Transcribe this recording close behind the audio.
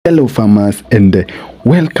Hello farmers, and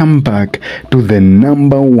welcome back to the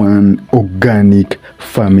 #1 organic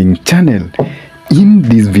farming channel. In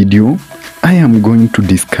this video, I am going to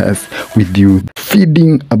discuss with you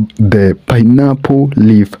feeding the pineapple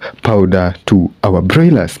leaf powder to our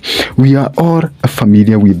broilers. We are all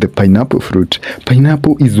familiar with the pineapple fruit.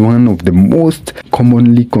 Pineapple is one of the most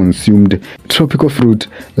commonly consumed tropical fruit,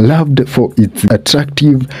 loved for its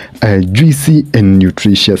attractive, juicy and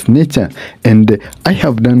nutritious nature. And I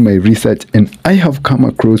have done my research and I have come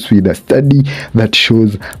across with a study that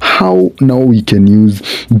shows how now we can use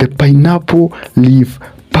the pineapple leaf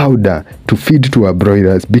powder to feed to our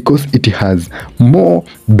broilers because it has more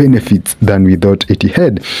benefits than we thought it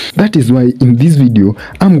had. That is why in this video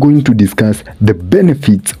I'm going to discuss the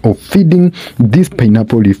benefits of feeding this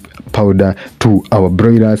pineapple leaf powder to our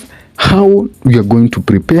broilers, how we are going to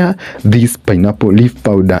prepare this pineapple leaf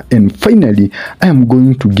powder, and finally I am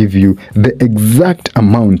going to give you the exact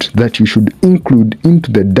amount that you should include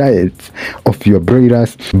into the diets of your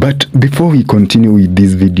broilers. But before we continue with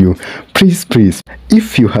this video, please,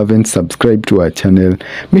 if you haven't subscribed to our channel,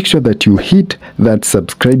 make sure that you hit that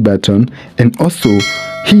subscribe button and also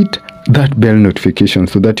hit that bell notification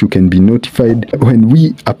so that you can be notified when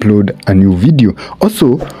we upload a new video.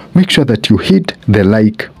 Also, make sure that you hit the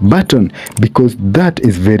like button because that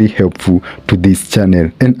is very helpful to this channel.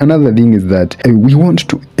 And another thing is that we want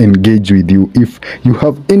to engage with you. If you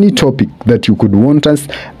have any topic that you could want us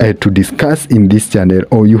to discuss in this channel,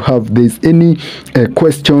 or there's any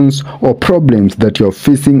questions or problems that you're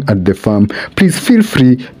facing at the farm, please feel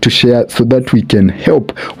free to share so that we can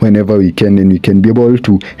help whenever we can, and we can be able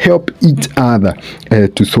to help each other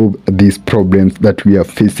to solve these problems that we are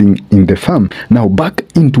facing in the farm. Now back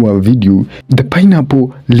into our video. The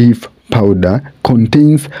pineapple leaf powder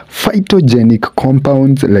contains phytogenic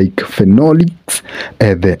compounds like phenolics,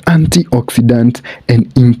 the antioxidant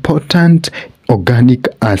and important organic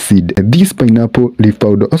acid. This pineapple leaf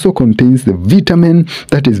powder also contains the vitamin,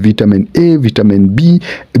 that is vitamin A, vitamin B,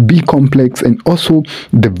 B complex, and also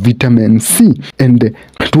the vitamin C. And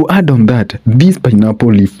to add on that, this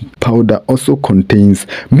pineapple leaf powder also contains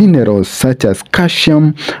minerals such as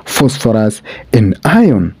calcium, phosphorus, and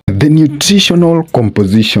iron. The nutritional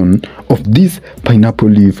composition of this pineapple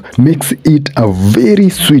leaf makes it a very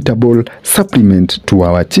suitable supplement to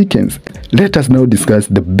our chickens. Let us now discuss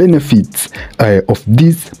the benefits of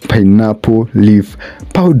this pineapple leaf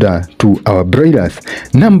powder to our broilers.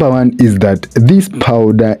 Number one is that this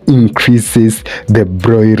powder increases the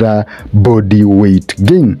broiler body weight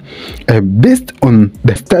gain. Based on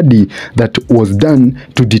the study that was done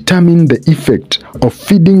to determine the effect of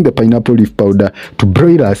feeding the pineapple leaf powder to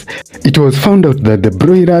broilers, it was found out that the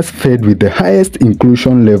broilers fed with the highest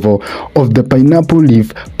inclusion level of the pineapple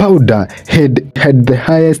leaf powder had the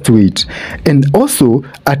highest weight. And also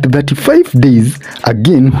at 35 days,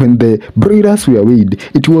 again when the broilers were weighed,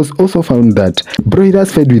 it was also found that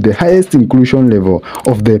broilers fed with the highest inclusion level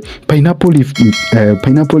of the pineapple leaf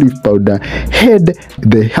powder had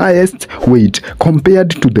the highest weight compared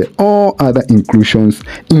to the all other inclusions,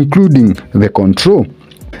 including the control.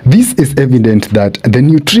 This is evident that the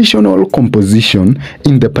nutritional composition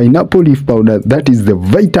in the pineapple leaf powder, that is the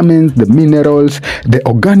vitamins, the minerals, the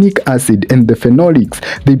organic acid, and the phenolics,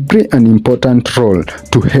 they play an important role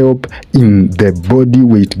to help in the body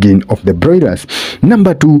weight gain of the broilers.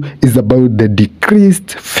 Number two is about the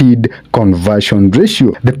decreased feed conversion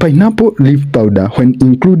ratio. The pineapple leaf powder, when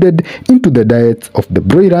included into the diets of the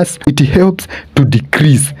broilers, it helps to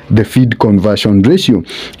decrease the feed conversion ratio.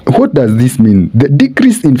 What does this mean? The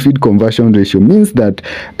decrease in feed conversion ratio means that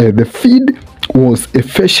the feed was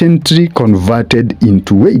efficiently converted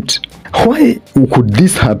into weight. Why could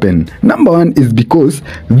this happen? Number one is because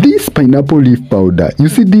this pineapple leaf powder, you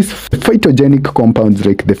see these phytogenic compounds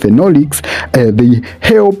like the phenolics, they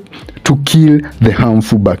help to kill the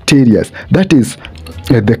harmful bacteria, that is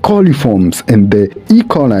the coliforms and the E.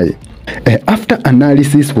 coli. After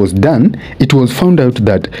analysis was done, it was found out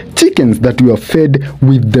that chickens that were fed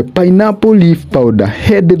with the pineapple leaf powder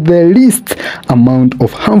had the least amount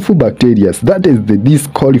of harmful bacteria, that is these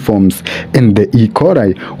coliforms and the E.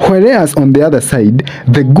 coli, whereas on the other side,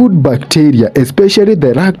 the good bacteria, especially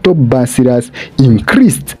the lactobacillus,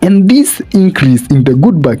 increased. And this increase in the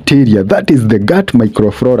good bacteria, that is the gut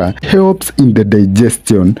microflora, helps in the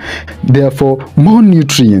digestion. Therefore, more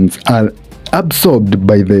nutrients are absorbed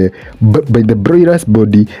by the broiler's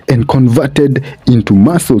body and converted into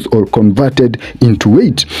muscles or converted into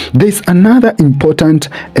weight. There's another important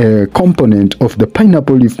component of the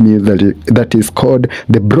pineapple leaf meal that is called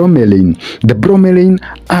the bromelain. The bromelain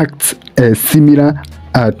acts similar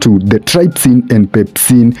to the trypsin and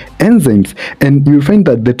pepsin enzymes, and you'll find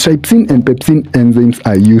that the trypsin and pepsin enzymes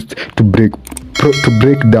are used to break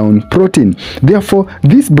down protein. Therefore,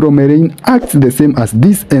 this bromelain acts the same as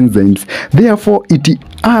these enzymes. Therefore, it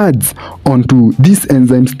adds onto these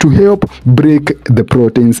enzymes to help break the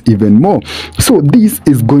proteins even more. So this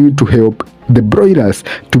is going to help the broilers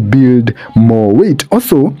to build more weight.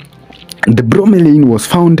 Also, the bromelain was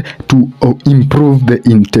found to improve the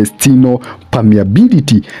intestinal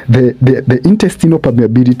permeability. The intestinal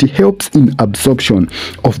permeability helps in absorption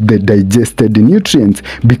of the digested nutrients,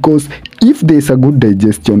 because if there is a good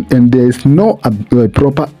digestion and there is no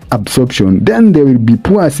proper absorption, then there will be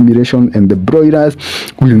poor assimilation and the broilers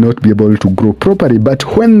will not be able to grow properly. But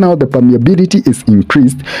when now the permeability is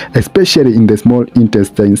increased, especially in the small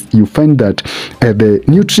intestines, you find that the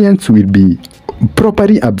nutrients will be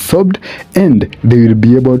properly absorbed and they will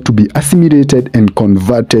be able to be assimilated and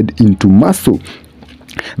converted into muscle.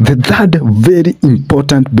 The third very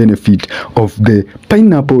important benefit of the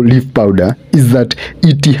pineapple leaf powder is that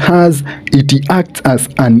it acts as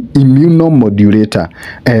an immunomodulator.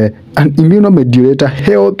 An immunomodulator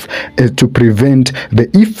helps to prevent the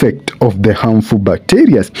effect of the harmful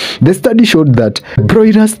bacteria. The study showed that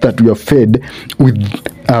broilers that were fed with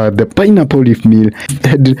the pineapple leaf meal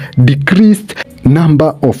had decreased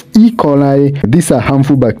number of E. coli. These are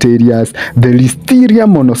harmful bacteria, the Listeria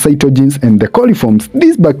monocytogenes and the coliforms.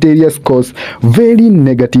 These bacteria cause very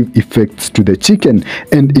negative effects to the chicken,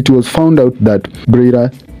 and it was found out that broilers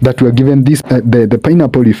that were given this the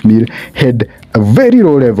pineapple leaf meal had very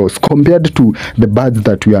low levels compared to the birds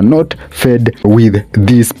that were not fed with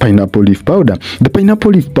this pineapple leaf powder. The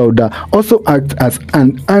pineapple leaf powder also acts as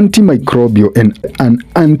an antimicrobial and an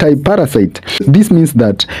anti-parasite. This means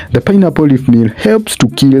that the pineapple leaf meal helps to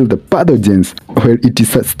kill the pathogens where it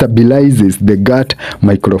stabilizes the gut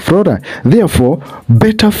microflora. Therefore,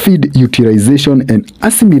 better feed utilization and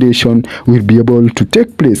assimilation will be able to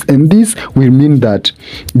take place, and this will mean that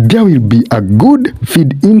there will be a good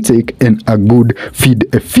feed intake and a good feed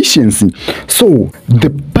efficiency. So the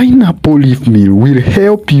pineapple leaf meal will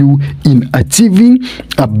help you in achieving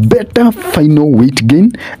a better final weight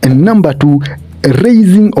gain, and number 2,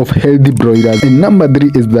 raising of healthy broilers, and number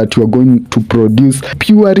 3 is that you are going to produce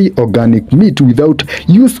purely organic meat without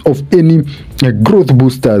use of any growth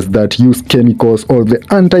boosters that use chemicals or the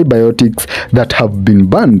antibiotics that have been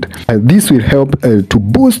banned. This will help to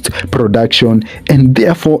boost production and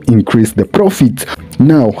therefore increase the profits.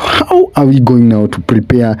 Now, how are we going now to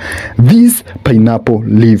prepare this pineapple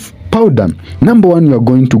leaf powder? Number 1, you are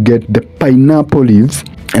going to get the pineapple leaves,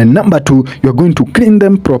 and number 2, you're going to clean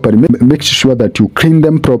them properly. Make sure that you clean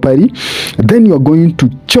them properly. Then you're going to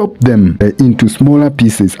chop them into smaller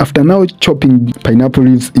pieces. After now chopping pineapple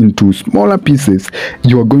leaves into smaller pieces,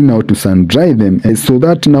 you are going now to sun dry them so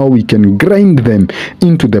that now we can grind them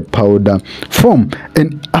into the powder form.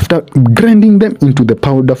 And after grinding them into the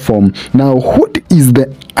powder form, now what is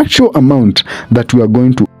the actual amount that we are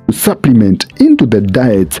going to supplement into the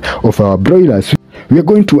diets of our broilers? We are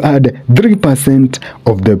going to add 3%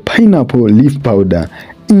 of the pineapple leaf powder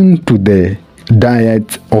into the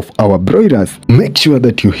diet of our broilers. Make sure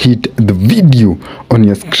that you hit the video on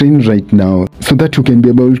your screen right now so that you can be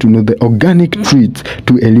able to know the organic treats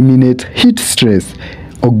to eliminate heat stress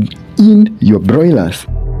in your broilers.